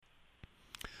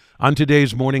On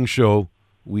today's morning show,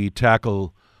 we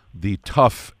tackle the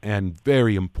tough and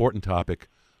very important topic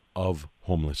of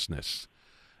homelessness.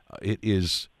 It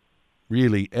is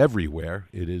really everywhere.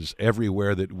 It is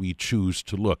everywhere that we choose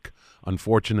to look.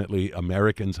 Unfortunately,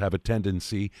 Americans have a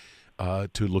tendency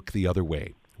to look the other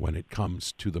way when it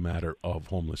comes to the matter of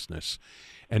homelessness.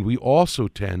 And we also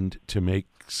tend to make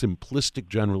simplistic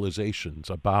generalizations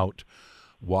about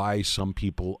why some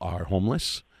people are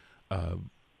homeless,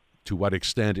 to what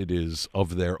extent it is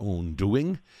of their own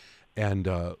doing, and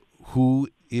who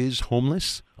is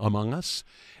homeless among us.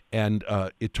 And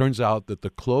it turns out that the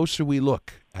closer we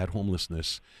look at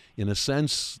homelessness, in a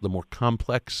sense, the more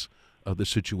complex the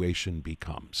situation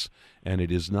becomes. And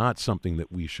it is not something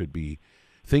that we should be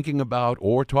thinking about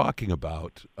or talking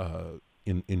about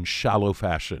in shallow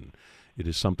fashion. It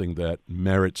is something that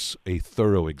merits a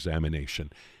thorough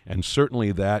examination. And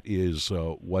certainly that is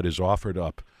what is offered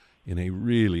up in a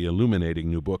really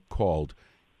illuminating new book called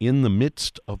In the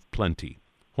Midst of Plenty,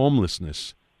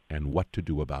 Homelessness and What to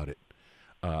Do About It.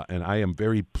 And I am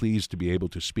very pleased to be able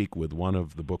to speak with one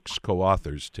of the book's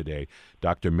co-authors today,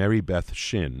 Dr. Mary Beth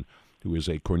Shinn, who is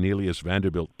a Cornelius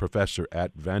Vanderbilt professor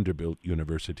at Vanderbilt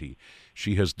University.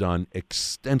 She has done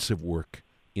extensive work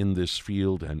in this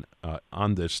field and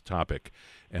on this topic,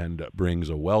 and brings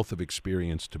a wealth of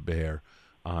experience to bear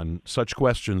on such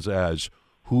questions as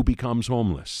who becomes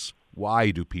homeless?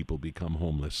 Why do people become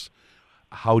homeless?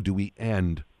 How do we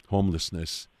end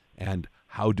homelessness? And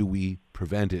how do we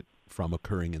prevent it from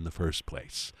occurring in the first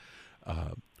place?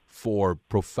 Four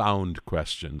profound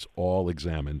questions, all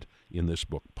examined in this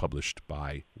book published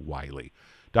by Wiley.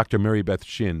 Dr. Mary Beth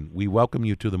Shinn, we welcome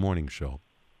you to the morning show.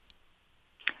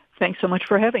 Thanks so much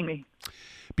for having me.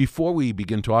 Before we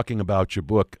begin talking about your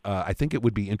book, I think it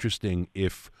would be interesting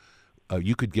if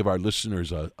you could give our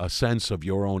listeners a sense of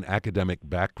your own academic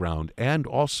background and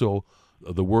also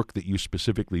the work that you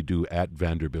specifically do at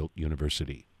Vanderbilt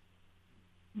University.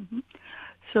 Mm-hmm.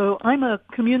 So I'm a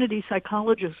community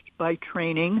psychologist by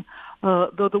training,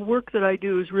 though the work that I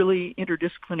do is really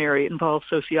interdisciplinary. It involves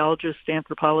sociologists,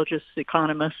 anthropologists,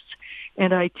 economists,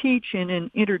 and I teach in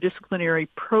an interdisciplinary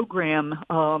program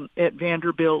at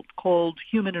Vanderbilt called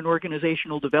Human and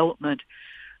Organizational Development.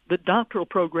 The doctoral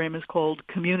program is called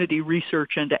Community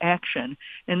Research and Action,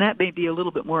 and that may be a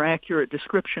little bit more accurate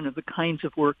description of the kinds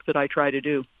of work that I try to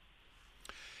do.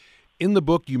 In the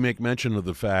book, you make mention of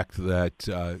the fact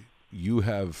that you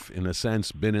have, in a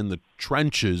sense, been in the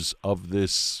trenches of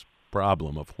this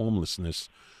problem of homelessness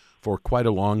for quite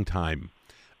a long time.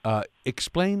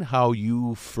 Explain how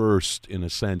you first, in a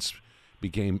sense,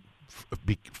 became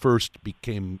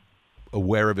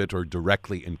aware of it or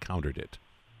directly encountered it.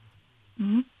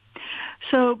 Mm-hmm.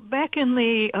 So back in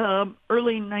the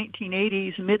early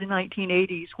 1980s,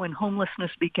 mid-1980s, when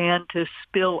homelessness began to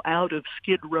spill out of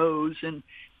Skid Rows and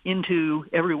into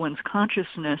everyone's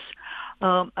consciousness,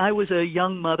 I was a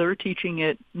young mother teaching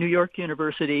at New York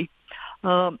University,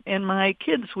 and my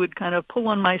kids would kind of pull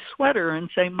on my sweater and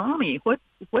say, "Mommy,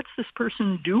 what's this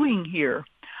person doing here?"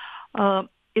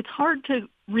 It's hard to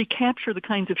recapture the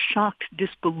kinds of shocked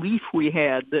disbelief we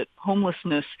had that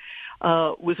homelessness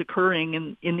was occurring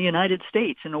in the United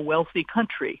States, in a wealthy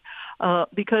country,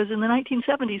 because in the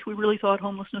 1970s we really thought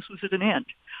homelessness was at an end.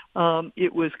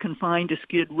 It was confined to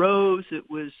Skid Rows. It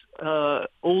was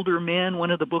older men.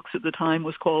 One of the books at the time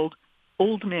was called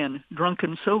Old Men, Drunk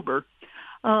and Sober.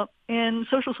 And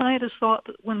social scientists thought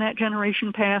that when that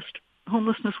generation passed,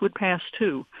 homelessness would pass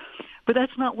too. But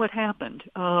that's not what happened.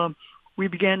 We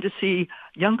began to see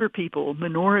younger people,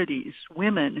 minorities,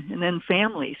 women, and then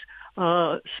families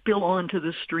spill onto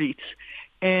the streets.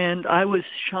 And I was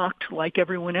shocked like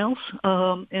everyone else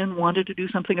and wanted to do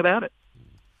something about it.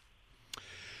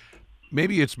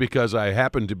 Maybe it's because I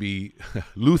happen to be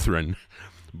Lutheran,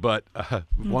 but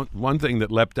one thing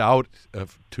that leapt out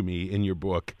to me in your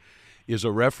book is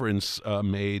a reference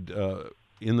made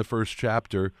in the first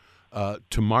chapter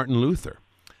to Martin Luther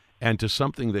and to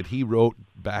something that he wrote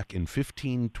back in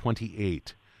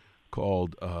 1528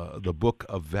 called The Book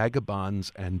of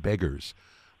Vagabonds and Beggars.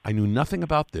 I knew nothing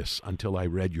about this until I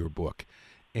read your book.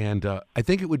 And I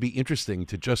think it would be interesting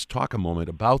to just talk a moment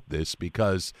about this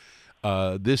because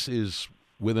this is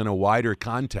within a wider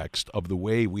context of the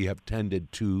way we have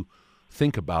tended to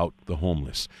think about the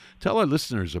homeless. Tell our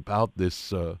listeners about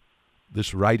this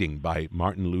this writing by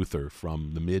Martin Luther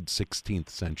from the mid-16th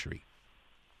century.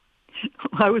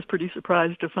 I was pretty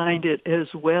surprised to find it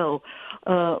as well.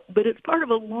 But it's part of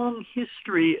a long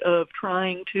history of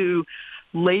trying to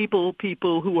label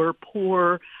people who are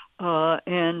poor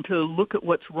and to look at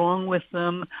what's wrong with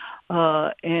them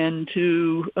and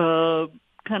to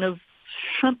kind of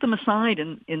shunt them aside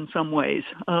in some ways.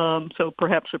 So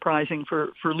perhaps surprising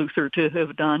for Luther to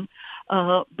have done.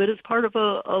 But it's part of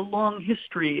a long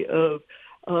history of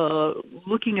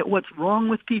looking at what's wrong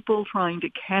with people, trying to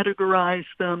categorize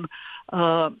them,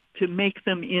 to make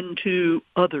them into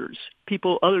others,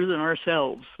 people other than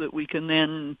ourselves, that we can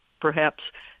then perhaps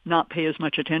not pay as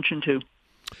much attention to.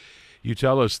 You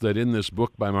tell us that in this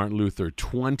book by Martin Luther,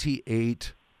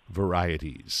 28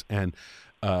 varieties. And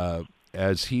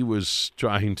as he was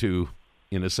trying to,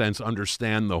 in a sense,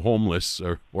 understand the homeless,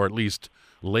 or at least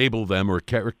label them or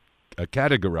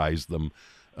categorize them,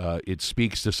 it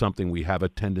speaks to something we have a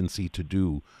tendency to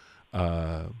do.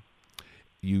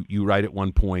 You write at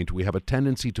one point, we have a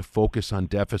tendency to focus on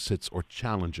deficits or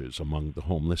challenges among the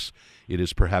homeless. It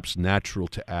is perhaps natural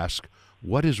to ask,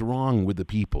 what is wrong with the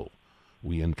people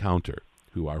we encounter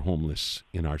who are homeless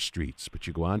in our streets? But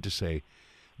you go on to say,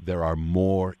 there are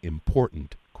more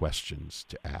important questions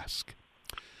to ask.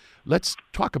 Let's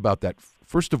talk about that.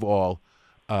 First of all,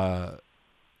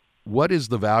 what is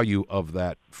the value of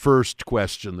that first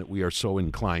question that we are so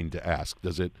inclined to ask?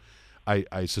 Does it?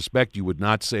 I suspect you would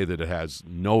not say that it has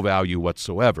no value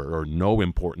whatsoever or no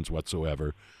importance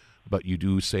whatsoever, but you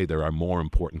do say there are more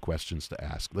important questions to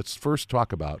ask. Let's first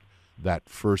talk about that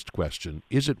first question.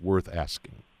 Is it worth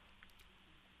asking?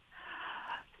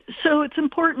 So it's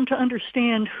important to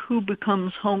understand who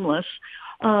becomes homeless,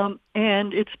 and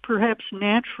it's perhaps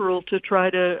natural to try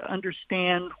to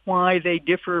understand why they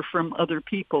differ from other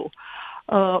people.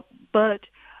 But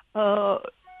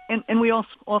we also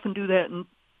often do that in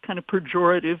kind of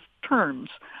pejorative terms.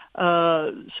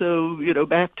 So,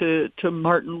 back to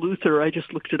Martin Luther, I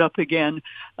just looked it up again.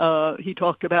 He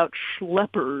talked about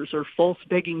schleppers or false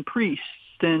begging priests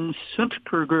and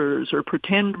Sündenbürgers or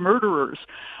pretend murderers,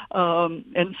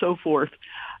 and so forth.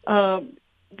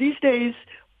 These days,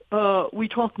 we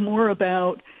talk more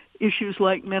about issues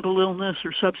like mental illness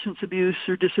or substance abuse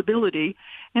or disability,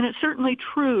 and it's certainly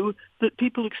true that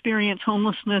people experience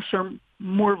homelessness are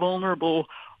more vulnerable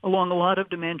along a lot of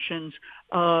dimensions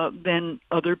than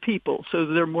other people. So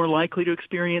they're more likely to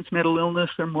experience mental illness,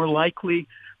 they're more likely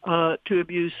to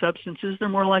abuse substances, they're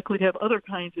more likely to have other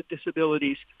kinds of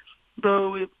disabilities.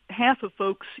 Though half of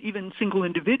folks, even single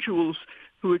individuals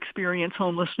who experience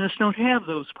homelessness, don't have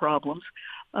those problems.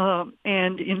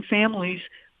 And in families,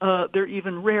 they're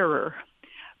even rarer.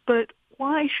 But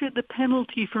why should the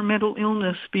penalty for mental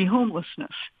illness be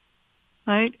homelessness?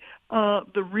 Right?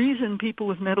 The reason people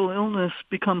with mental illness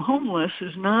become homeless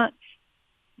is not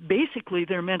basically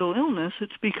their mental illness.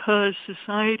 It's because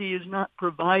society is not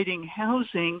providing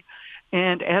housing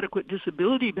and adequate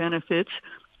disability benefits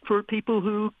for people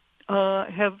who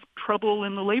have trouble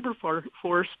in the labor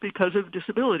force because of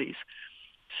disabilities.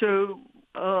 So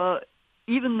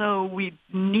even though we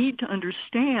need to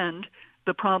understand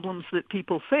the problems that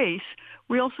people face,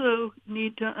 we also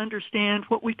need to understand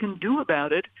what we can do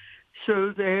about it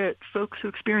so that folks who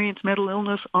experience mental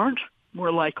illness aren't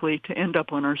more likely to end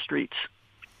up on our streets.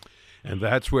 And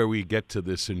that's where we get to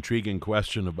this intriguing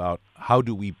question about how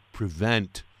do we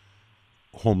prevent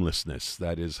homelessness?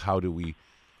 That is, how do we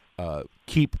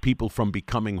keep people from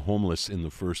becoming homeless in the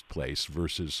first place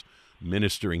versus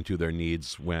ministering to their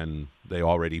needs when they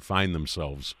already find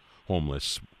themselves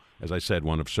homeless? As I said,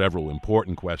 one of several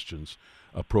important questions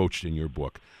approached in your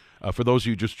book. For those of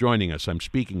you just joining us, I'm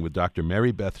speaking with Dr.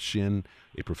 Mary Beth Shinn,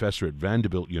 a professor at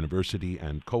Vanderbilt University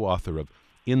and co-author of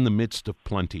In the Midst of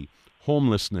Plenty,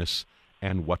 Homelessness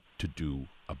and What to Do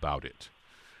About It.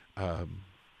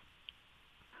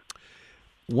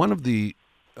 One of the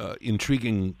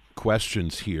intriguing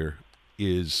questions here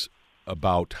is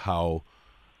about how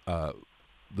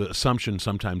the assumption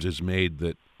sometimes is made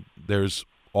that there's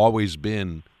always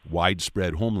been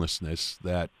widespread homelessness,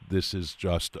 that this is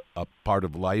just a part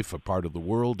of life, a part of the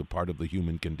world, a part of the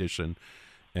human condition,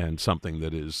 and something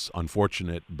that is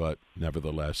unfortunate but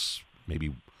nevertheless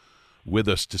maybe with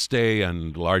us to stay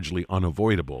and largely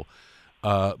unavoidable.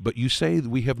 But you say that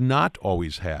we have not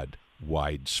always had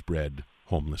widespread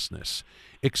homelessness.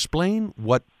 Explain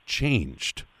what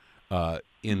changed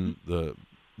in the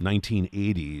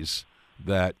 1980s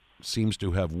that seems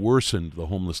to have worsened the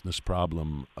homelessness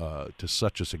problem to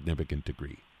such a significant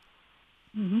degree.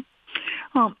 Mm-hmm.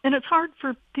 And it's hard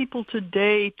for people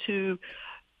today to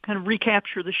kind of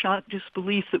recapture the shock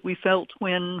disbelief that we felt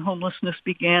when homelessness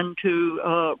began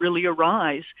to really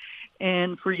arise.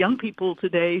 And for young people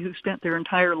today who spent their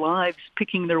entire lives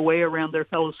picking their way around their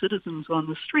fellow citizens on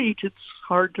the street, it's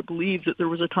hard to believe that there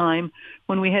was a time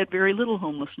when we had very little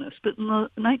homelessness. But in the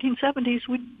 1970s,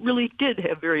 we really did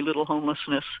have very little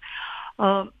homelessness.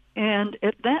 And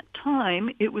at that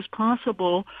time, it was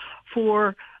possible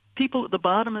for people at the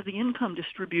bottom of the income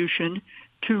distribution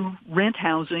to rent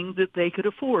housing that they could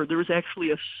afford. There was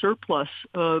actually a surplus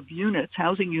of units,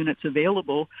 housing units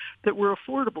available that were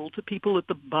affordable to people at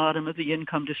the bottom of the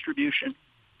income distribution.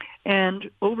 And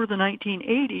over the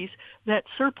 1980s, that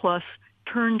surplus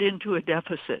turned into a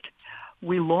deficit.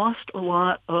 We lost a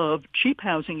lot of cheap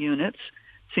housing units,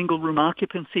 single-room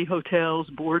occupancy hotels,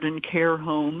 board and care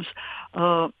homes.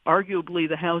 Arguably,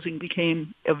 the housing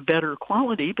became of better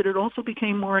quality, but it also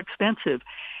became more expensive.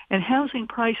 And housing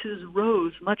prices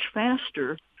rose much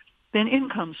faster than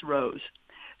incomes rose.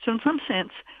 So in some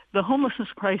sense, the homelessness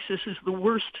crisis is the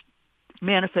worst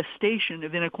manifestation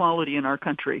of inequality in our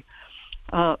country.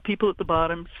 People at the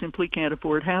bottom simply can't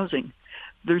afford housing.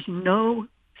 There's no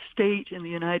state in the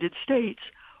United States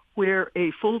where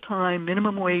a full-time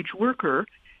minimum wage worker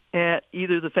at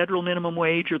either the federal minimum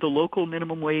wage or the local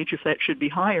minimum wage, if that should be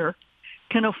higher,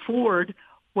 can afford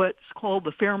what's called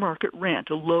the fair market rent,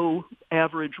 a low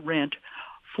average rent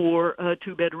for a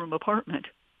two-bedroom apartment.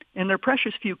 And there are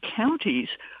precious few counties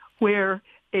where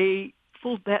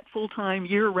that full-time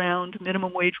year-round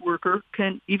minimum wage worker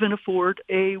can even afford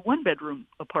a one-bedroom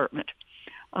apartment.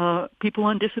 People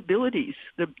on disabilities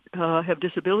that have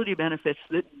disability benefits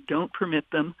that don't permit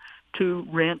them to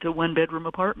rent a one-bedroom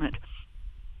apartment.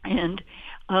 And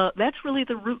that's really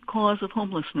the root cause of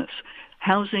homelessness,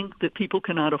 housing that people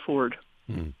cannot afford.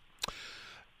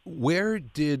 Where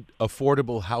did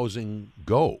affordable housing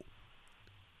go?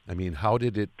 I mean, how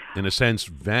did it, in a sense,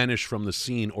 vanish from the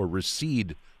scene or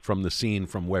recede from the scene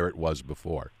from where it was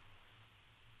before?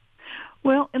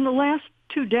 Well, in the last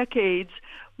 2 decades,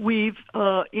 we've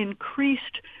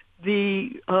increased the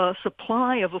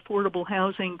supply of affordable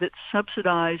housing that's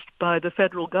subsidized by the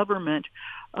federal government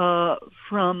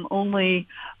from only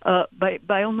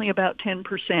by only about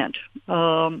 10%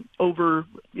 over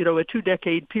a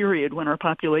 2-decade period when our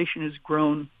population has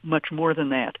grown much more than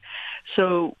that.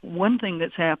 So one thing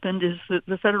that's happened is that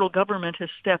the federal government has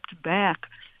stepped back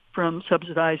from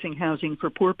subsidizing housing for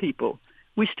poor people.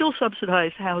 We still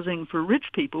subsidize housing for rich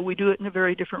people. We do it in a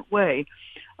very different way.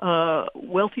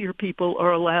 Wealthier people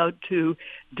are allowed to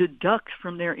deduct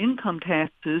from their income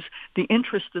taxes the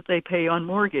interest that they pay on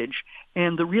mortgage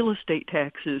and the real estate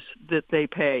taxes that they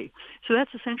pay. So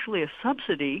that's essentially a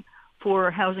subsidy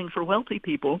for housing for wealthy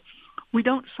people. We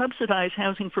don't subsidize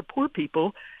housing for poor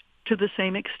people to the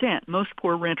same extent. Most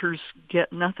poor renters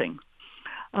get nothing.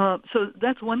 So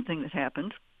that's one thing that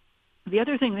happened. The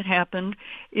other thing that happened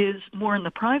is more in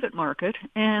the private market,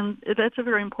 and that's a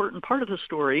very important part of the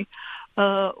story,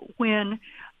 when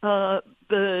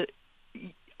the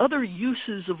other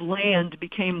uses of land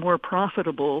became more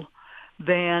profitable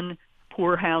than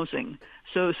poor housing.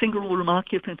 So single-room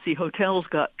occupancy hotels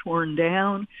got torn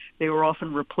down. They were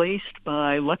often replaced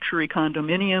by luxury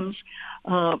condominiums.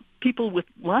 People with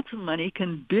lots of money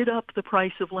can bid up the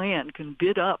price of land, can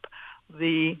bid up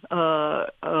the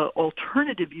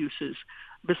alternative uses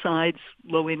besides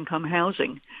low-income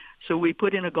housing. So we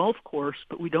put in a golf course,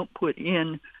 but we don't put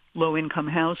in low-income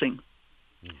housing.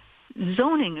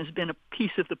 Zoning has been a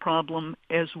piece of the problem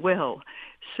as well,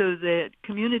 so that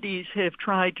communities have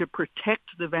tried to protect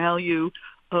the value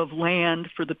of land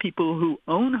for the people who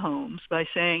own homes by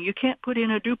saying you can't put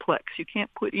in a duplex, you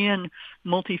can't put in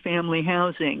multifamily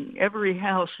housing, every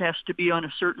house has to be on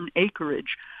a certain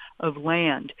acreage of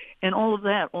land. And all of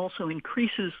that also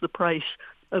increases the price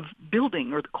of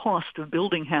building or the cost of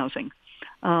building housing.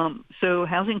 So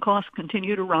housing costs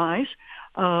continue to rise.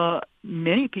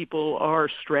 Many people are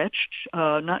stretched,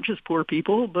 not just poor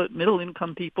people, but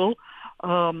middle-income people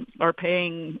are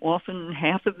paying often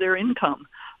half of their income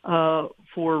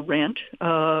for rent.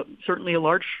 Certainly a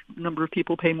large number of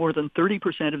people pay more than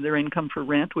 30% of their income for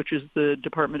rent, which is the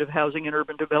Department of Housing and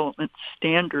Urban Development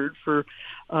standard for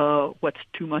what's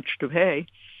too much to pay.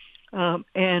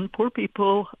 And poor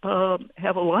people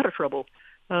have a lot of trouble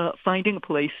finding a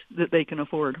place that they can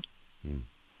afford.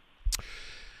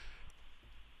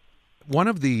 One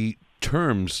of the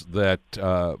terms that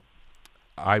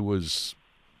I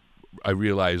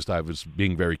realized I was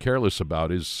being very careless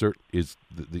about is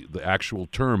the actual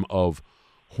term of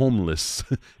homeless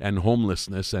and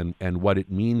homelessness and what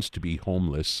it means to be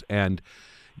homeless. And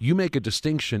you make a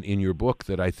distinction in your book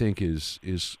that I think is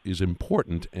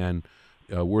important and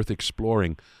worth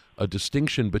exploring, a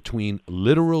distinction between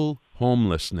literal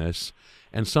homelessness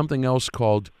and something else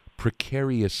called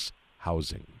precarious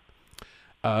housing.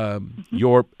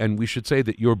 And we should say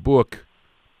that your book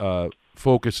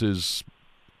focuses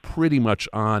pretty much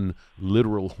on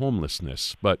literal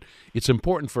homelessness, but it's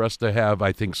important for us to have,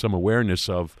 I think, some awareness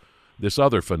of this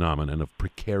other phenomenon of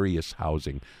precarious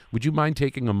housing. Would you mind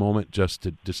taking a moment just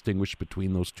to distinguish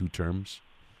between those two terms?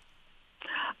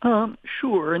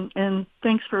 Sure, and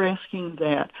thanks for asking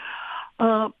that.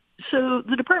 Uh, so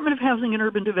the Department of Housing and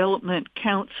Urban Development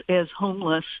counts as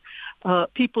homeless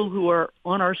people who are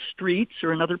on our streets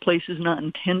or in other places not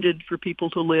intended for people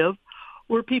to live,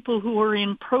 or people who are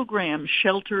in programs,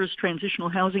 shelters, transitional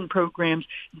housing programs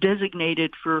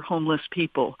designated for homeless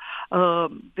people.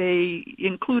 They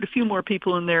include a few more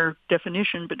people in their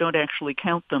definition, but don't actually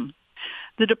count them.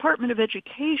 The Department of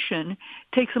Education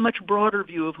takes a much broader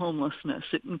view of homelessness.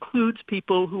 It includes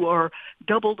people who are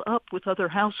doubled up with other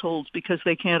households because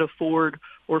they can't afford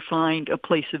or find a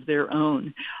place of their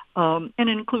own. And it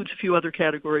includes a few other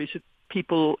categories of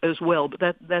people as well,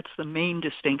 but that's the main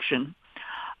distinction.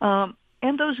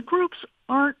 And those groups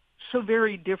aren't so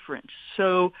very different.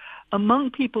 So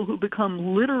among people who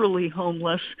become literally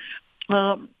homeless,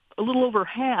 a little over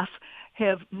half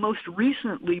have most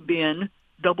recently been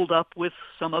doubled up with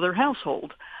some other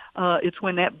household. It's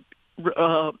when that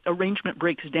arrangement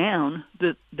breaks down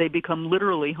that they become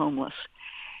literally homeless.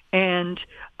 And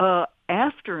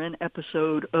after an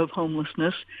episode of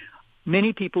homelessness,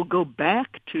 many people go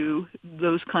back to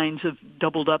those kinds of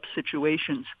doubled up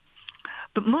situations.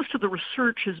 But most of the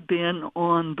research has been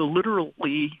on the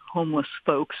literally homeless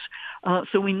folks,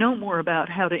 so we know more about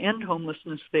how to end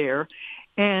homelessness there.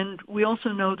 And we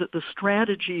also know that the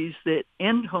strategies that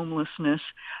end homelessness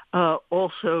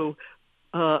also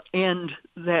end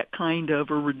that kind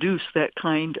of, or reduce that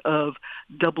kind of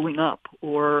doubling up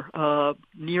or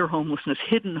near homelessness,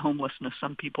 hidden homelessness,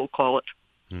 some people call it.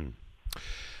 Hmm.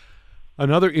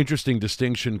 Another interesting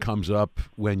distinction comes up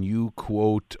when you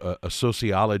quote a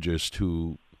sociologist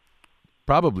who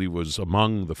probably was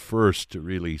among the first to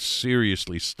really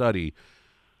seriously study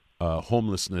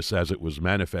homelessness as it was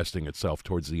manifesting itself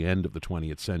towards the end of the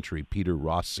 20th century. Peter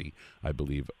Rossi, I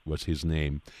believe, was his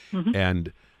name. Mm-hmm.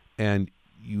 And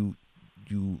you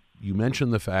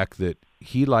mentioned the fact that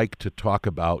he liked to talk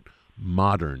about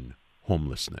modern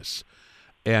homelessness.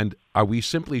 And are we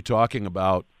simply talking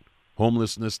about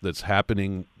homelessness that's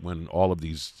happening when all of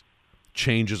these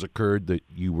changes occurred that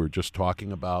you were just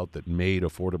talking about that made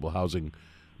affordable housing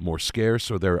more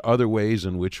scarce? Or there are other ways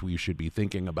in which we should be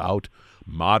thinking about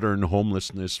modern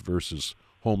homelessness versus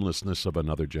homelessness of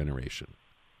another generation?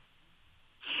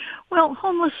 Well,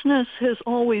 homelessness has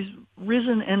always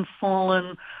risen and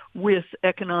fallen with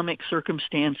economic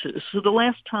circumstances. So the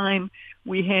last time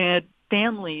we had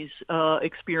families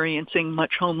experiencing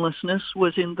much homelessness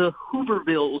was in the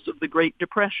Hoovervilles of the Great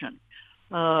Depression.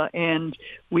 And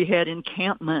we had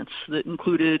encampments that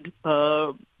included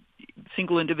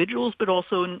single individuals, but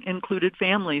also included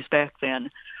families back then.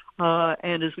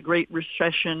 And as the Great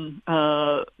Depression,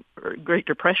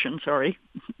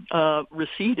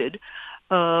 receded,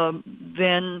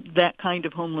 then that kind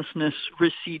of homelessness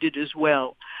receded as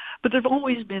well. But there have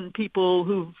always been people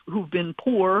who've been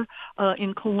poor.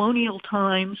 In colonial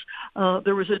times,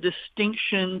 there was a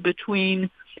distinction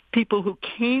between people who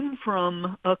came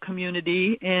from a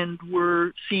community and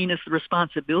were seen as the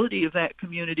responsibility of that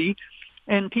community,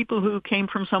 and people who came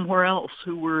from somewhere else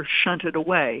who were shunted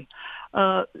away.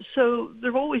 So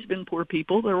there have always been poor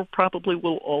people. There probably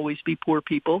will always be poor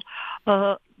people.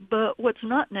 But what's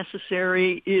not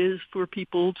necessary is for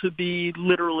people to be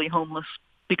literally homeless,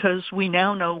 because we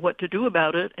now know what to do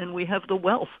about it, and we have the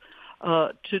wealth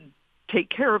to take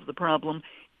care of the problem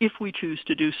if we choose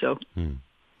to do so.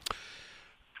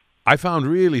 I found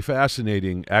really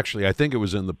fascinating, actually, I think it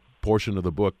was in the portion of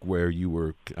the book where you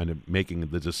were kind of making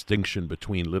the distinction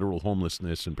between literal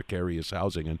homelessness and precarious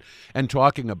housing, and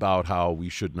talking about how we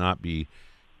should not be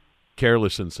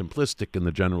careless and simplistic in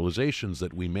the generalizations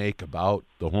that we make about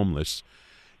the homeless.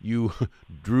 You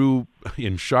drew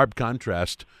in sharp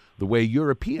contrast the way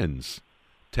Europeans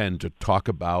tend to talk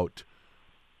about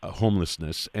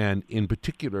homelessness, and in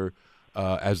particular,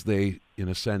 as they, in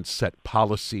a sense, set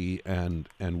policy and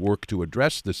work to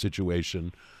address the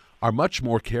situation, are much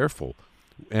more careful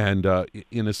and,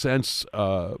 in a sense,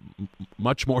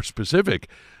 much more specific.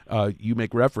 You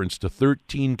make reference to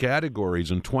 13 categories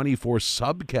and 24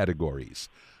 subcategories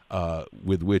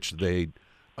with which they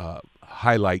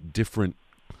highlight different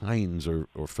kinds or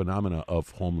phenomena of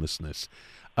homelessness.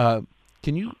 Can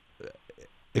you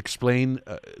explain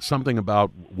something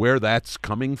about where that's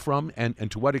coming from,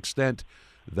 and to what extent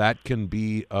that can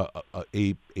be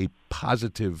a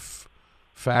positive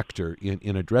factor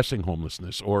in addressing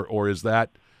homelessness, or is that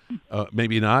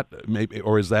maybe not,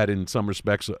 or is that in some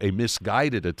respects a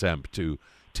misguided attempt to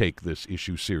take this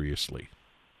issue seriously?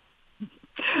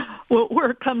 Well,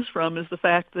 where it comes from is the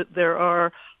fact that there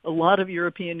are a lot of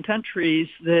European countries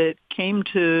that came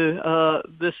to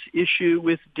this issue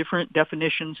with different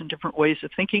definitions and different ways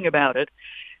of thinking about it.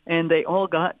 and they all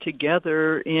got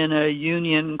together in a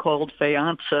union called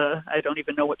FEANZA. I don't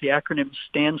even know what the acronym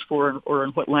stands for or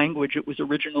in what language it was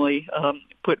originally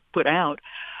put out.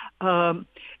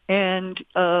 And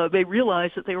they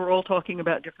realized that they were all talking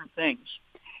about different things.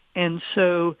 And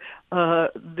so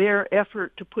their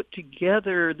effort to put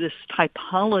together this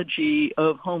typology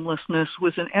of homelessness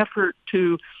was an effort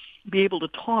to be able to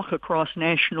talk across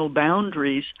national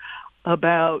boundaries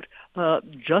about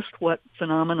just what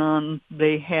phenomenon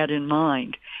they had in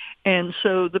mind. And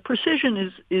so the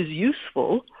precision is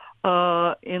useful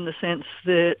in the sense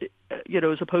that,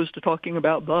 as opposed to talking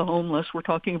about the homeless, we're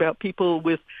talking about people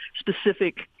with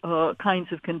specific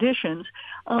kinds of conditions.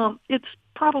 It's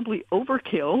probably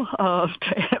overkill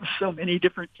to have so many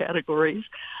different categories,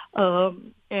 but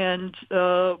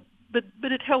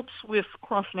it helps with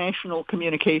cross-national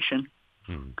communication.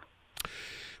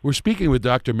 We're speaking with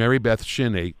Dr. Mary Beth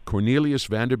Shinn, a Cornelius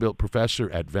Vanderbilt professor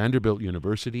at Vanderbilt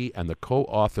University and the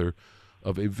co-author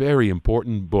of a very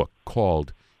important book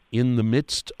called In the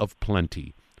Midst of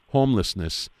Plenty,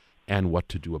 Homelessness and What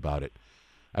to Do About It.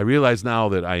 I realize now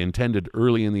that I intended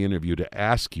early in the interview to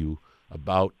ask you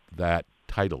about that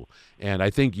title, and I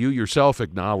think you yourself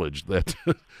acknowledged that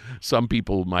some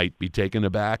people might be taken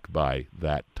aback by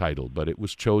that title, but it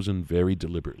was chosen very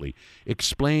deliberately.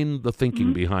 Explain the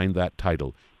thinking behind that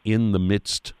title, In the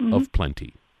Midst of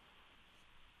Plenty.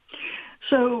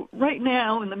 So right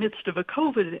now, in the midst of a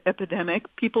COVID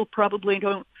epidemic, people probably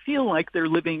don't feel like they're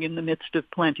living in the midst of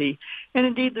plenty. And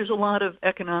indeed, there's a lot of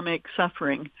economic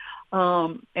suffering.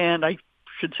 And I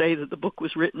should say that the book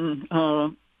was written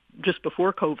just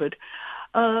before COVID.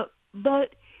 But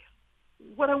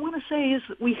what I want to say is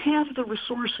that we have the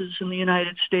resources in the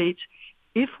United States,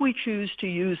 if we choose to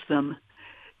use them,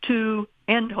 to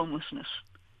end homelessness.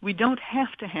 We don't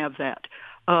have to have that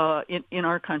in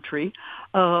our country.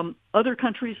 Other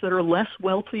countries that are less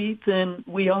wealthy than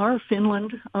we are,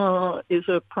 Finland is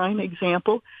a prime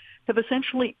example, have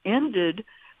essentially ended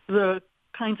the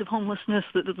kinds of homelessness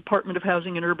that the Department of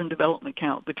Housing and Urban Development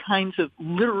count, the kinds of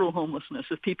literal homelessness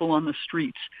of people on the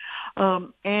streets.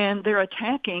 And they're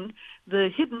attacking the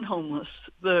hidden homeless.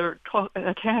 They're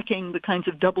attacking the kinds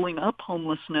of doubling up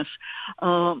homelessness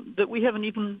that we haven't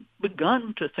even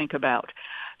begun to think about.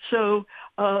 So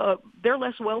they're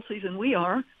less wealthy than we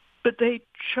are, but they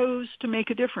chose to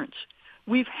make a difference.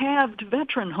 We've halved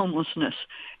veteran homelessness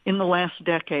in the last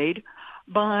decade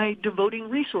by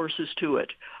devoting resources to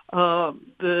it.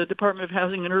 The Department of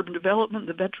Housing and Urban Development,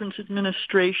 the Veterans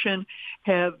Administration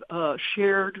have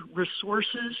shared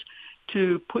resources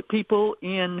to put people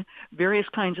in various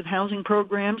kinds of housing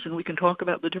programs, and we can talk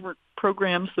about the different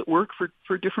programs that work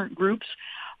for different groups.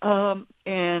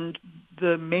 And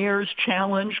the Mayor's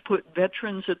Challenge put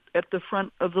veterans at the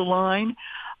front of the line.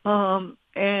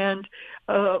 And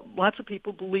lots of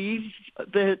people believe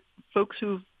that folks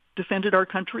who've defended our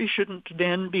country shouldn't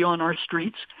then be on our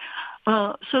streets.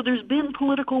 So there's been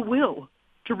political will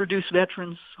to reduce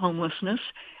veterans' homelessness,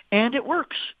 and it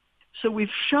works. So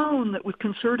we've shown that with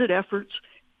concerted efforts,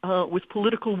 with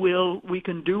political will, we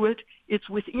can do it. It's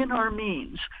within our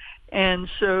means. And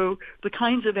so the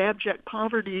kinds of abject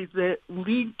poverty that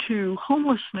lead to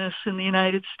homelessness in the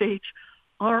United States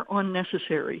are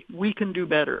unnecessary. We can do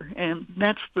better. And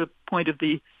that's the point of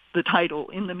the title,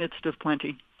 In the Midst of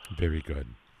Plenty. Very good.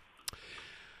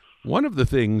 One of the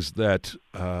things that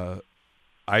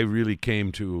I really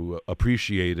came to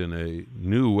appreciate in a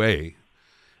new way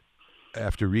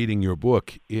after reading your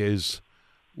book is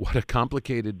what a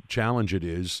complicated challenge it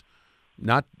is,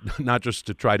 not just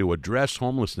to try to address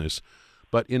homelessness,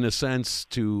 but in a sense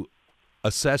to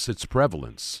assess its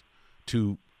prevalence,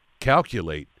 to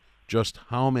calculate just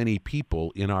how many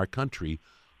people in our country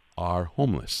are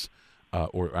homeless,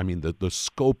 the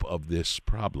scope of this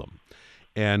problem.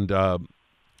 And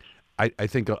I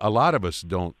think a lot of us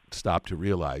don't stop to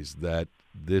realize that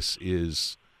this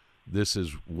is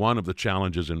one of the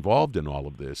challenges involved in all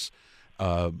of this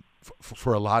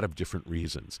for a lot of different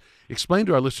reasons. Explain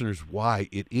to our listeners why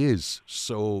it is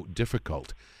so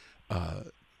difficult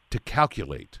to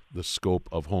calculate the scope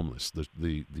of homeless,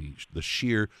 the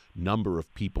sheer number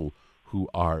of people who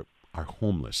are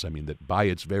homeless. I mean, that by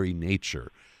its very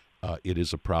nature, it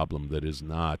is a problem that is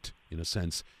not, in a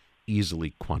sense,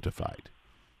 easily quantified.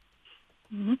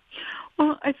 Mm-hmm.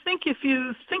 Well, I think if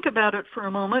you think about it for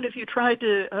a moment, if you try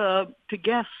to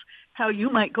guess how you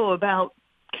might go about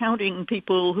counting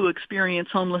people who experience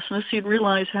homelessness, you'd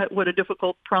realize what a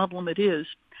difficult problem it is.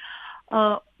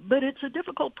 But it's a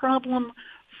difficult problem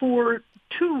for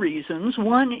two reasons.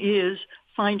 One is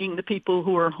finding the people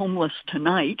who are homeless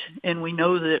tonight, and we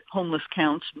know that homeless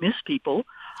counts miss people.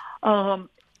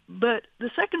 But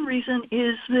the second reason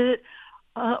is that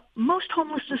most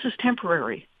homelessness is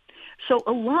temporary. So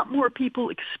a lot more people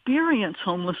experience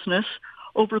homelessness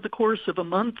over the course of a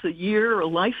month, a year, a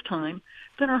lifetime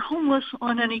than are homeless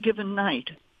on any given night.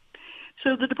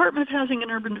 So the Department of Housing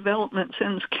and Urban Development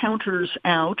sends counters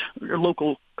out, or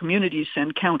local communities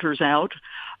send counters out,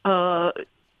 on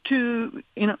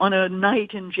a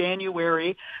night in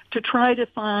January to try to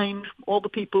find all the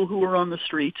people who are on the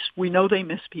streets. We know they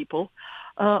miss people.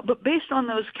 But based on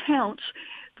those counts,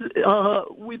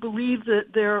 we believe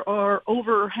that there are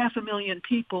over 500,000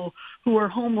 people who are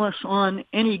homeless on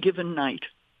any given night.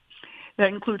 That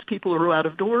includes people who are out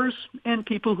of doors and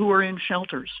people who are in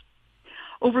shelters.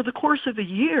 Over the course of a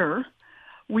year,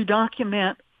 we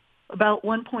document about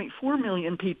 1.4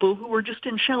 million people who are just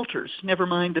in shelters, never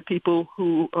mind the people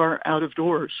who are out of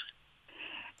doors.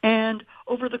 And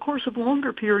over the course of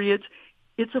longer periods,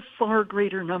 it's a far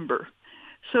greater number.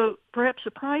 So perhaps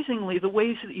surprisingly, the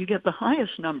ways that you get the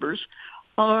highest numbers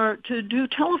are to do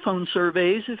telephone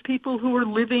surveys of people who are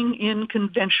living in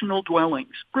conventional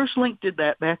dwellings. Bruce Link did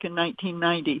that back in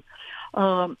 1990.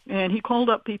 And he called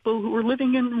up people who were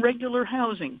living in regular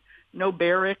housing, no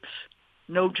barracks,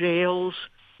 no jails,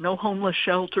 no homeless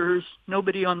shelters,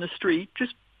 nobody on the street,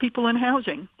 just people in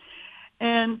housing.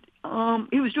 And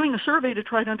he was doing a survey to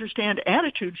try to understand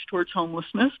attitudes towards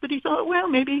homelessness, but he thought, well,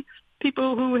 maybe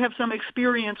people who have some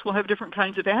experience will have different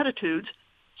kinds of attitudes.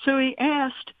 So he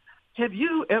asked, have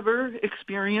you ever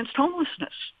experienced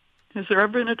homelessness? Has there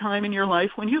ever been a time in your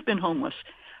life when you've been homeless?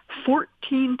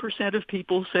 14% of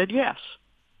people said yes.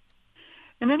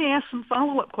 And then he asked some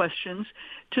follow-up questions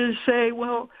to say,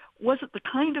 well, was it the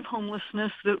kind of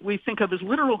homelessness that we think of as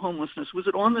literal homelessness? Was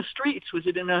it on the streets? Was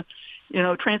it in a,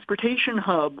 transportation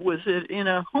hub? Was it in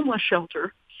a homeless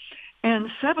shelter? And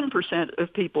 7%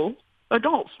 of people,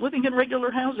 adults living in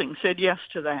regular housing, said yes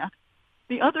to that.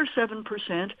 The other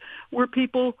 7% were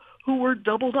people who were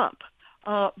doubled up,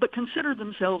 but considered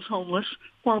themselves homeless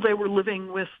while they were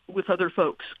living with other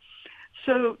folks.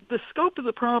 So the scope of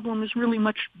the problem is really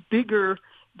much bigger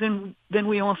than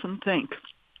we often think.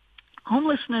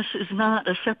 Homelessness is not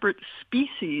a separate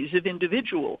species of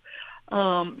individual.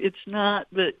 It's not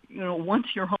that, once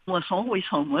you're homeless, always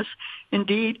homeless.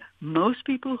 Indeed, most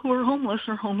people who are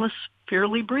homeless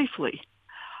fairly briefly.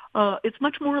 It's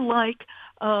much more like,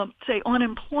 say,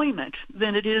 unemployment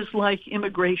than it is like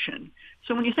immigration.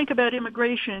 So when you think about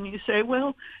immigration, you say,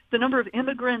 well, the number of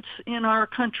immigrants in our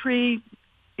country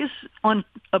is on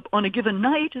a given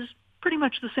night is pretty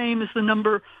much the same as the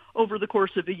number over the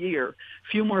course of a year. A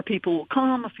few more people will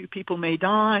come, a few people may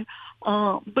die,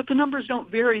 but the numbers don't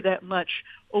vary that much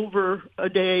over a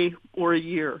day or a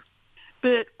year.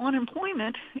 But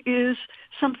unemployment is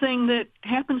something that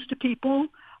happens to people.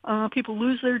 People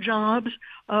lose their jobs,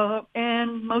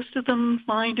 and most of them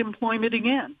find employment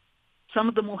again. Some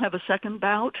of them will have a second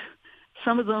bout.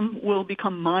 Some of them will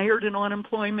become mired in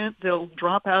unemployment. They'll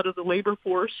drop out of the labor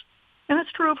force. And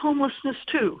that's true of homelessness,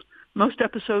 too. Most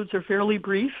episodes are fairly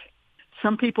brief.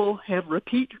 Some people have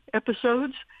repeat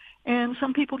episodes, and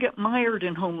some people get mired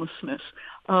in homelessness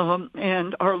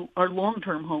and are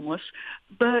long-term homeless.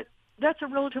 But that's a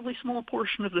relatively small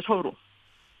portion of the total.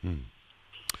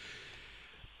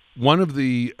 One of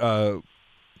the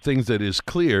things that is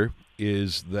clear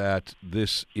is that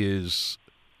this is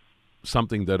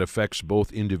something that affects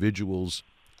both individuals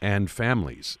and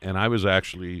families. And I was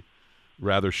actually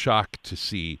rather shocked to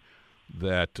see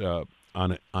that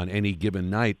on any given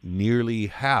night, nearly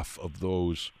half of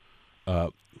those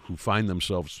who find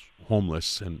themselves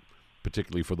homeless, and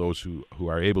particularly for those who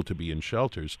are able to be in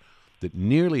shelters, that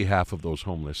nearly half of those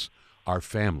homeless are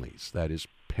families, that is,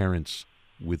 parents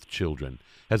with children.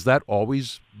 Has that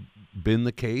always been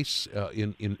the case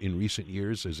in recent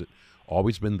years? Has it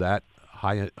always been that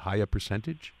high a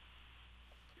percentage?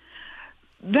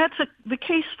 That's the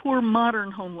case for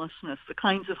modern homelessness, the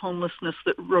kinds of homelessness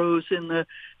that rose in the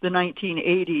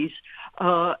 1980s,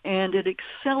 and it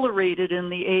accelerated in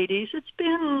the 80s. It's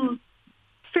been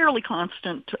fairly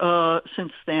constant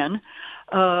since then.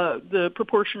 The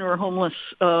proportion who are homeless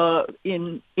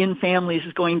in families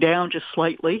is going down just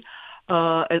slightly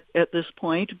at this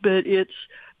point, but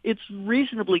it's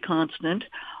reasonably constant.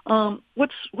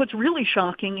 What's really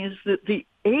shocking is that the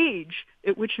age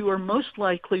at which you are most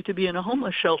likely to be in a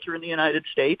homeless shelter in the United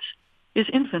States is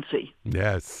infancy.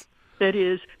 Yes. That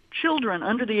is, children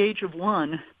under the age of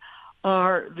 1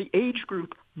 are the age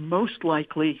group most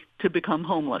likely to become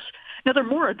homeless. Now, there are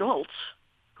more adults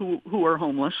who are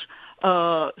homeless,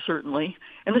 certainly,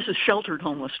 and this is sheltered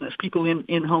homelessness, people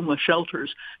in homeless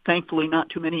shelters. Thankfully,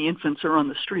 not too many infants are on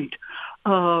the street.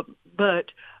 But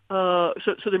so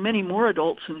there are many more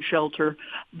adults in shelter,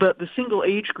 but the single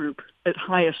age group at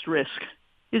highest risk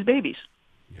is babies.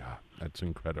 Yeah, that's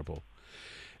incredible.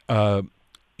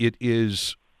 It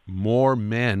is more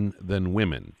men than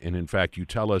women. And in fact, you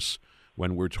tell us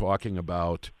when we're talking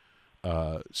about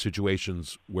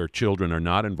situations where children are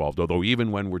not involved, although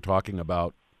even when we're talking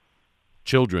about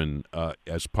children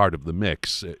as part of the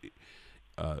mix,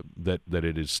 that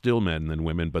it is still men than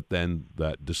women, but then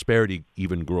that disparity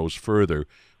even grows further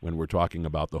when we're talking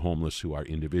about the homeless who are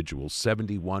individuals.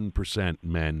 71%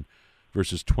 men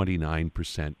versus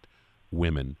 29%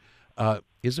 women.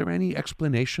 Is there any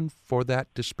explanation for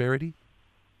that disparity?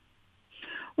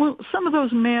 Well, some of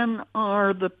those men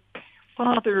are the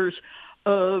fathers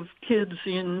of kids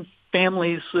in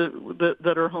families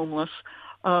that are homeless,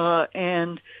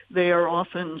 and they are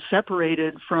often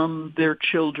separated from their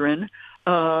children.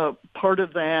 Part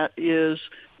of that is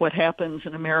what happens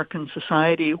in American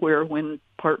society, where when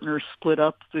partners split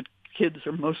up, the kids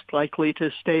are most likely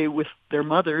to stay with their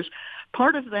mothers.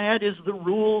 Part of that is the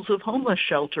rules of homeless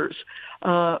shelters,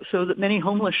 so that many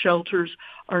homeless shelters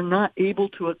are not able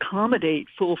to accommodate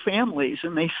full families,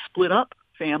 and they split up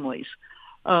families.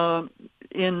 We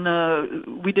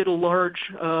did a large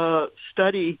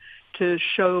study to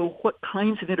show what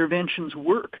kinds of interventions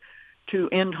work to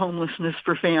end homelessness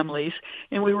for families,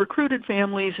 and we recruited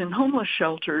families in homeless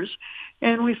shelters,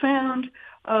 and we found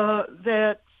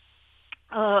that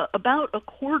about a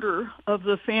quarter of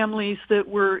the families that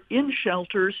were in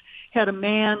shelters had a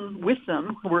man with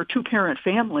them, who were a two-parent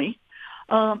family,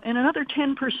 and another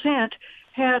 10%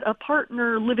 had a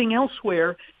partner living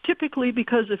elsewhere, typically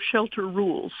because of shelter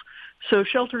rules. So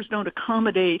shelters don't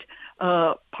accommodate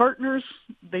partners.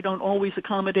 They don't always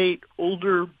accommodate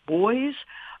older boys.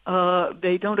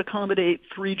 They don't accommodate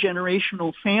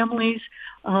three-generational families.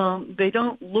 They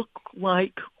don't look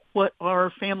like what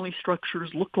our family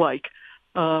structures look like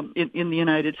in the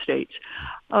United States.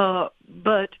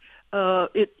 But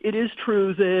it is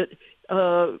true that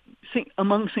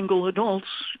among single adults,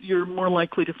 you're more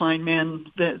likely to find men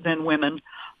than women.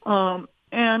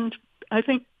 And I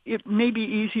think it may be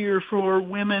easier for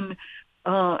women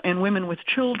and women with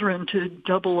children to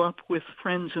double up with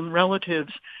friends and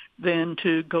relatives than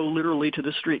to go literally to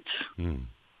the streets. Mm.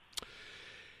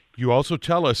 You also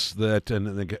tell us that,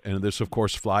 and this, of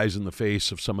course, flies in the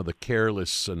face of some of the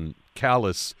careless and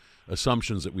callous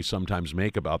assumptions that we sometimes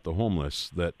make about the homeless,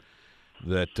 that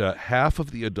half of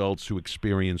the adults who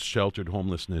experience sheltered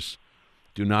homelessness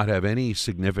do not have any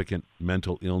significant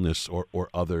mental illness or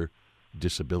other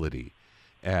disability.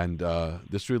 And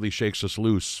this really shakes us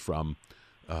loose from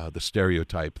the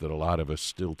stereotype that a lot of us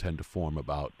still tend to form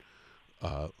about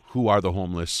who are the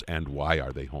homeless and why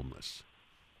are they homeless.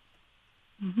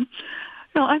 Mm-hmm.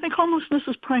 No, I think homelessness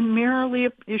is primarily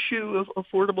an issue of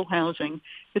affordable housing.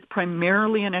 It's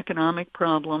primarily an economic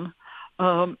problem.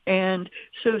 And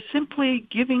so simply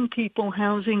giving people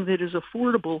housing that is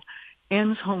affordable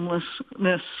ends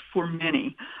homelessness for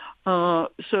many.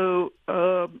 So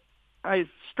I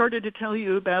started to tell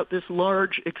you about this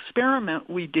large experiment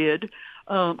we did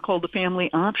called the Family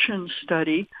Options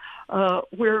Study,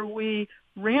 where we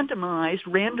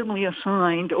randomly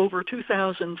assigned over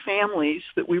 2,000 families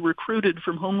that we recruited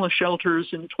from homeless shelters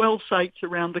in 12 sites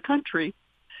around the country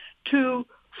to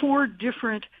 4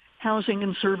 different housing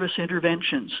and service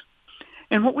interventions.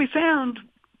 And what we found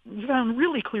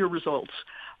really clear results,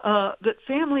 that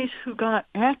families who got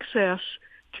access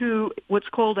to what's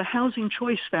called a housing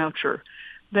choice voucher,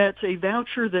 that's a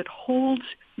voucher that holds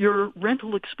your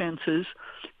rental expenses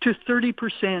to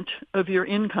 30% of your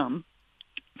income.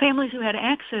 Families who had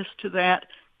access to that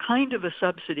kind of a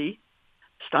subsidy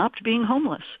stopped being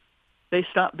homeless. They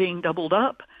stopped being doubled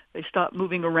up. They stopped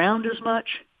moving around as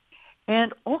much.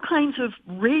 And all kinds of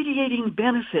radiating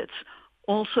benefits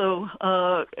also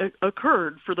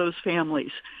occurred for those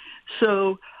families.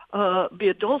 So the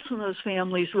adults in those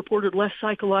families reported less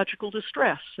psychological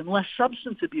distress and less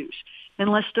substance abuse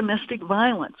and less domestic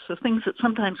violence. So things that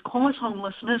sometimes cause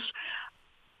homelessness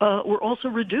were also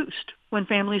reduced when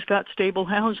families got stable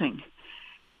housing.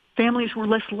 Families were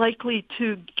less likely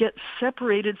to get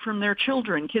separated from their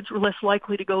children. Kids were less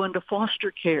likely to go into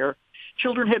foster care.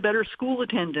 Children had better school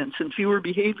attendance and fewer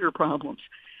behavior problems.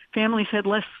 Families had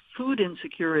less food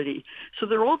insecurity. So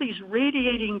there are all these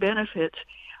radiating benefits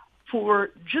for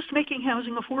just making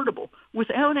housing affordable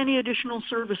without any additional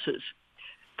services.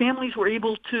 Families were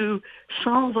able to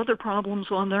solve other problems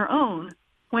on their own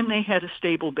when they had a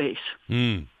stable base.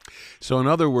 So in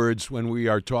other words, when we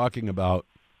are talking about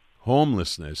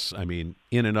homelessness, I mean,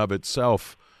 in and of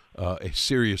itself, a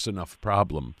serious enough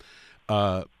problem,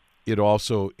 it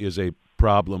also is a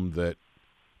problem that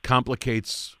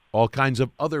complicates all kinds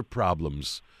of other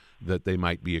problems that they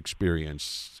might be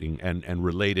experiencing and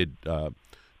related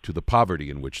to the poverty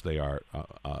in which they are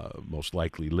most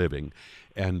likely living,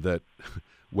 and that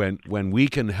when we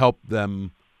can help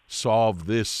them solve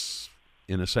this,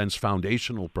 in a sense,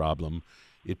 foundational problem,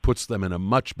 it puts them in a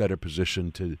much better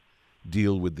position to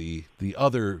deal with the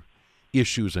other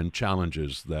issues and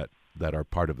challenges that are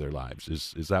part of their lives.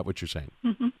 Is that what you're saying?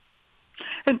 Mm-hmm.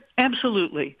 And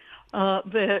absolutely.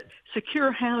 That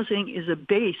secure housing is a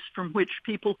base from which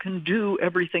people can do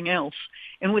everything else.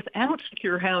 And without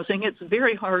secure housing, it's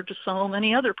very hard to solve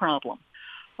any other problem.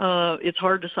 It's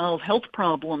hard to solve health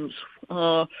problems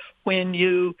when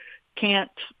you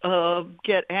can't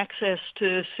get access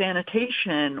to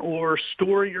sanitation or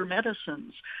store your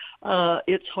medicines.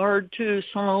 It's hard to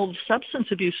solve substance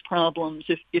abuse problems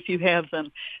if you have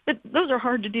them. Those are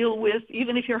hard to deal with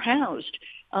even if you're housed.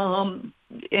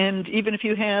 And even if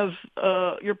you have,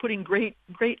 you're putting great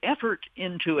effort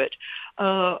into it.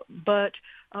 But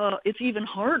it's even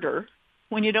harder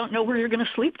when you don't know where you're going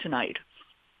to sleep tonight.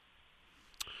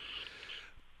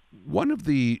 One of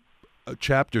the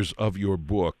chapters of your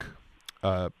book,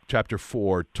 Chapter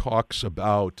 4, talks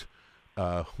about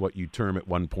what you term at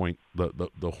one point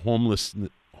the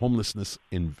homelessness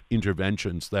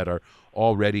interventions that are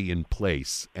already in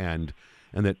place, and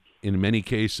that in many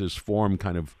cases form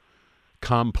kind of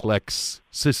complex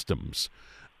systems.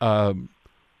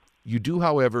 You do,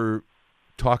 however,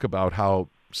 talk about how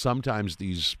sometimes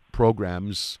these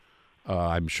programs,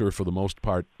 I'm sure for the most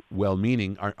part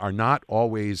well-meaning, are not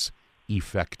always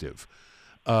effective.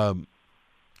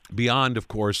 Beyond, of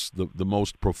course, the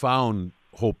most profound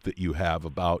hope that you have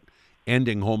about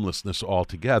ending homelessness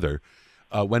altogether,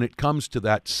 when it comes to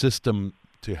that system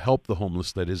to help the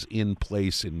homeless that is in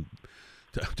place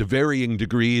to varying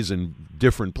degrees in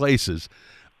different places,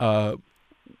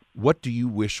 what do you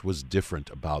wish was different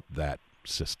about that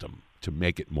system to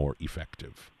make it more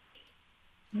effective?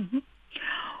 Mm-hmm.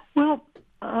 Well,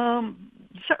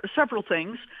 several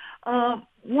things.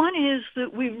 One is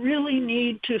that we really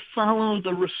need to follow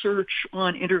the research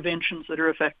on interventions that are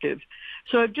effective.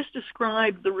 So I've just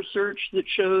described the research that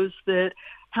shows that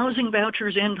housing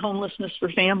vouchers end homelessness for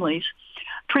families.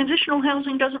 Transitional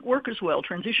housing doesn't work as well.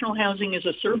 Transitional housing is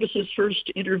a services-first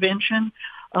intervention.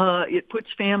 It puts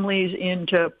families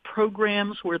into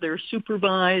programs where they're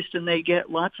supervised and they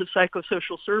get lots of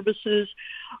psychosocial services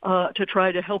to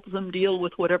try to help them deal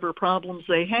with whatever problems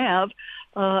they have.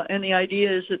 And the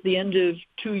idea is at the end of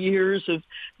 2 years of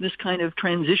this kind of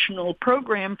transitional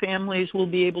program, families will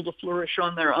be able to flourish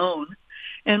on their own.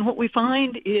 And what we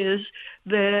find is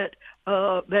that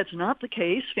that's not the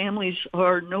case. Families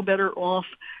are no better off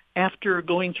after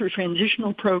going through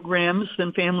transitional programs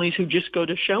than families who just go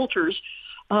to shelters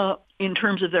in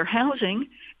terms of their housing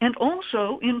and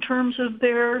also in terms of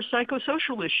their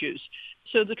psychosocial issues.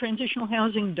 So the transitional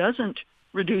housing doesn't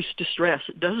reduce distress.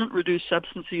 It doesn't reduce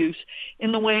substance use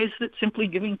in the ways that simply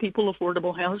giving people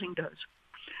affordable housing does.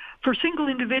 For single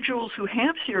individuals who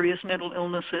have serious mental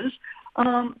illnesses,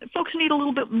 folks need a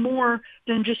little bit more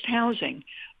than just housing.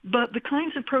 But the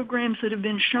kinds of programs that have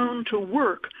been shown to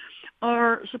work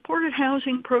are supported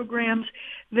housing programs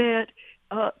that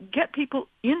get people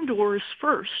indoors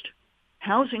first,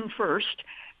 housing first,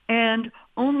 and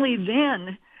only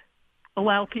then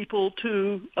allow people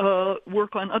to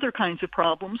work on other kinds of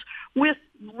problems with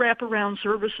wraparound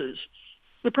services.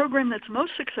 The program that's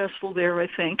most successful there, I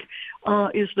think,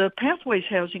 is the Pathways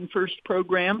Housing First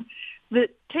program that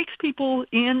takes people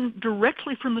in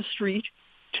directly from the street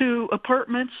to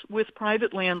apartments with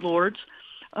private landlords,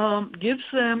 gives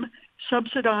them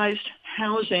subsidized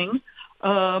housing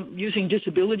using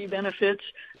disability benefits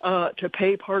to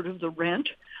pay part of the rent,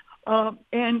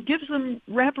 and gives them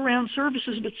wraparound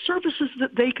services, but services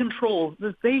that they control,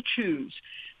 that they choose.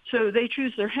 So they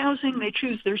choose their housing, they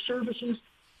choose their services.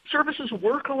 Services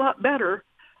work a lot better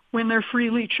when they're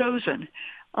freely chosen.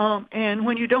 And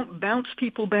when you don't bounce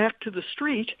people back to the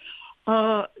street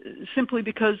simply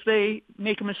because they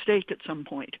make a mistake at some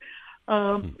point.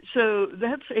 So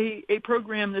that's a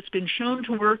program that's been shown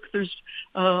to work. There's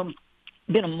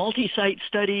been a multi-site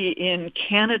study in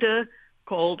Canada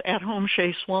called At Home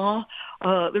Chez Soi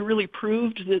that really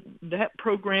proved that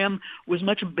program was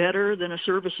much better than a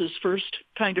services first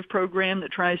kind of program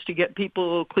that tries to get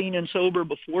people clean and sober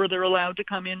before they're allowed to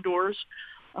come indoors.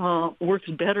 Works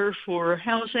better for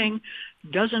housing,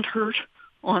 doesn't hurt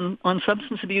on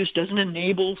substance abuse, doesn't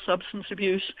enable substance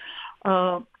abuse.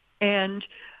 And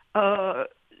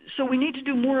so we need to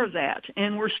do more of that.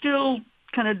 And we're still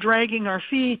kind of dragging our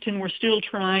feet, and we're still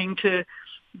trying to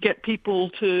get people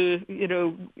to,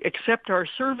 accept our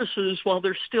services while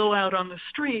they're still out on the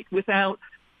street without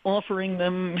offering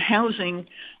them housing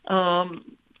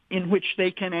in which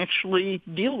they can actually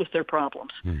deal with their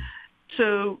problems.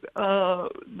 So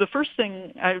the first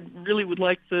thing I really would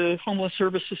like the homeless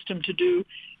service system to do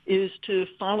is to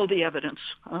follow the evidence.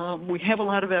 We have a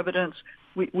lot of evidence.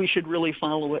 We should really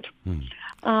follow it.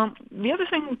 The other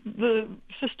thing the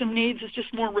system needs is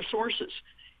just more resources.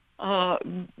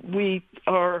 We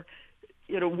are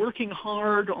working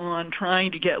hard on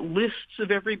trying to get lists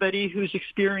of everybody who's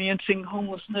experiencing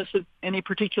homelessness at any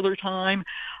particular time,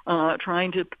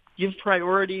 trying to give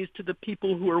priorities to the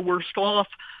people who are worst off.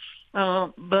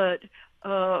 But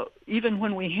even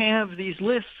when we have these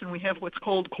lists and we have what's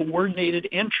called coordinated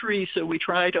entry, so we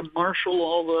try to marshal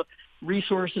all the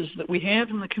resources that we have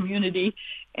in the community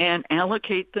and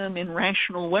allocate them in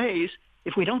rational ways,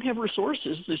 if we don't have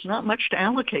resources, there's not much to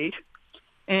allocate.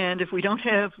 And if we don't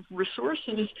have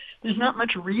resources, there's not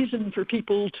much reason for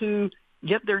people to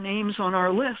get their names on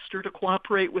our list or to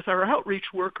cooperate with our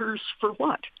outreach workers for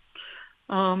what?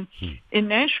 In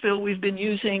Nashville, we've been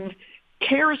using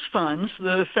CARES funds,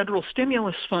 the federal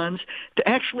stimulus funds, to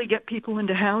actually get people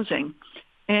into housing.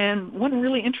 And one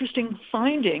really interesting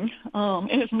finding, and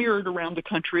it's mirrored around the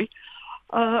country,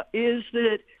 is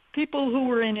that people who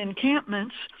were in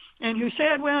encampments and who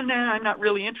said, well, no, I'm not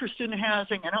really interested in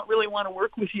housing, I don't really want to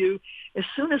work with you, as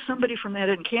soon as somebody from that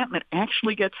encampment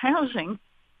actually gets housing,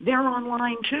 they're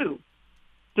online too.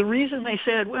 The reason they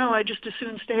said, well, I just as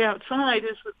soon stay outside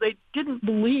is that they didn't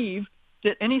believe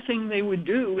that anything they would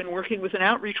do in working with an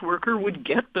outreach worker would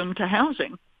get them to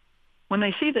housing. When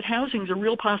they see that housing is a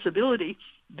real possibility,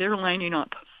 they're lining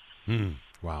up.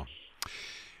 Wow.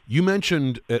 You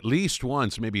mentioned at least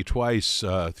once, maybe twice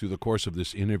through the course of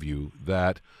this interview,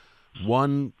 that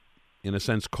one, in a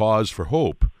sense, cause for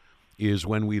hope is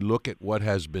when we look at what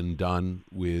has been done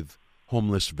with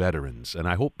homeless veterans. And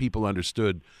I hope people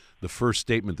understood the first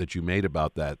statement that you made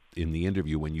about that in the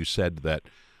interview when you said that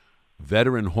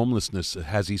veteran homelessness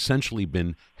has essentially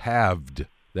been halved,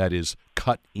 that is,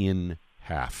 cut in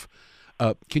half.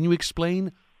 Can you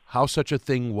explain how such a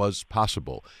thing was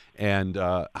possible and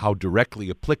how directly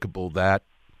applicable that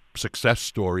success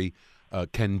story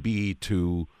can be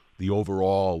to the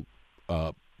overall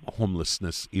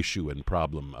homelessness issue and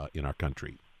problem in our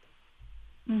country?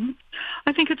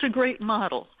 I think it's a great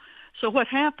model. So what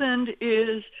happened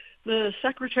is the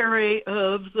Secretary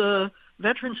of the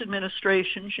Veterans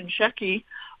Administration, Shinseki,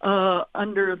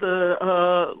 under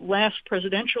the last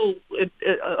presidential,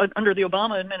 under the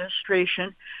Obama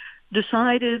administration,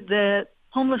 decided that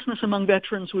homelessness among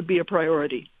veterans would be a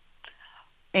priority.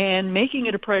 And making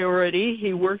it a priority,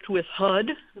 he worked with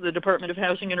HUD, the Department of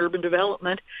Housing and Urban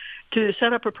Development, to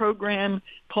set up a program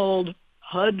called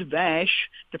HUD-VASH,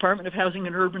 Department of Housing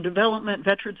and Urban Development,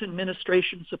 Veterans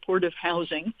Administration Supportive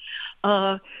Housing,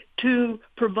 to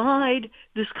provide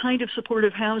this kind of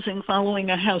supportive housing following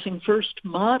a Housing First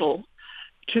model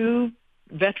to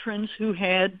veterans who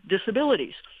had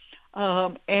disabilities.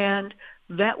 And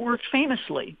that worked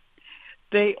famously.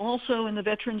 They also, in the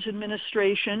Veterans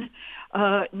Administration,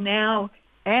 now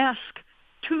ask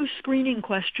 2 screening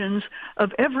questions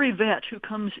of every vet who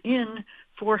comes in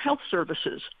for health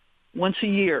services once a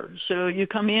year. So you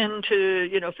come in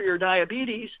to, for your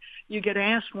diabetes, you get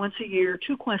asked once a year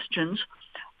 2 questions,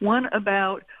 one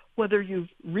about whether you've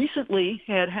recently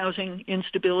had housing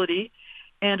instability,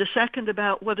 and a second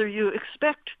about whether you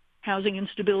expect housing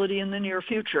instability in the near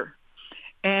future.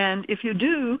 And if you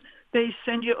do, they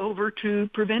send you over to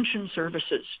prevention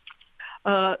services.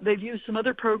 They've used some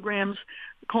other programs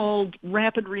called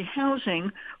rapid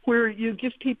rehousing, where you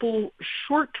give people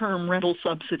short-term rental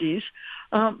subsidies.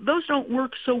 Those don't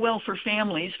work so well for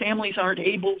families. Families aren't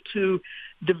able to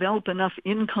develop enough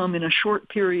income in a short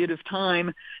period of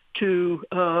time to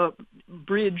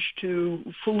bridge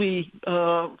to fully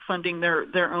funding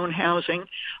their own housing.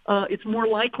 It's more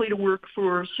likely to work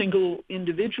for single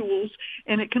individuals,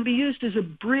 and it can be used as a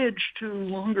bridge to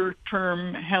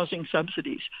longer-term housing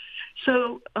subsidies.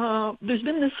 So there's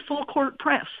been this full court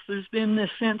press. There's been this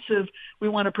sense of we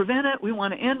want to prevent it, we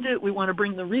want to end it, we want to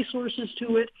bring the resources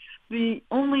to it. The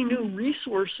only new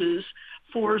resources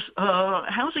for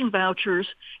housing vouchers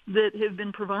that have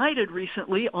been provided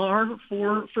recently are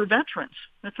for veterans.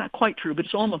 That's not quite true, but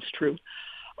it's almost true.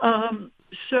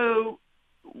 So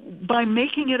by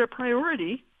making it a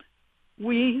priority,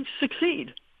 we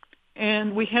succeed.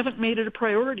 And we haven't made it a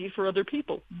priority for other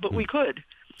people, but we could.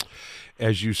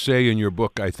 As you say in your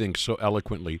book, I think so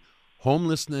eloquently,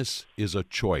 homelessness is a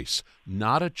choice,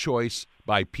 not a choice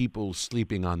by people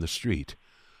sleeping on the street,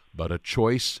 but a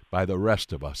choice by the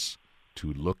rest of us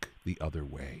to look the other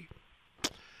way.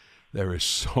 There is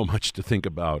so much to think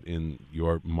about in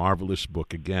your marvelous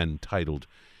book, again titled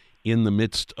In the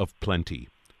Midst of Plenty,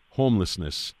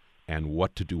 Homelessness and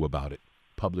What to Do About It,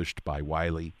 published by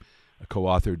Wiley,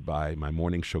 co-authored by my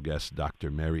morning show guest, Dr.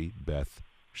 Mary Beth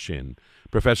Shinn.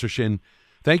 Professor Shinn,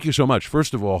 thank you so much,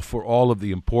 first of all, for all of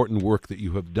the important work that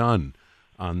you have done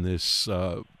on this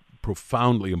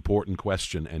profoundly important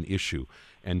question and issue.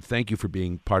 And thank you for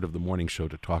being part of the morning show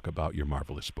to talk about your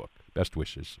marvelous book. Best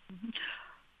wishes.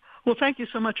 Well, thank you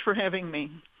so much for having me.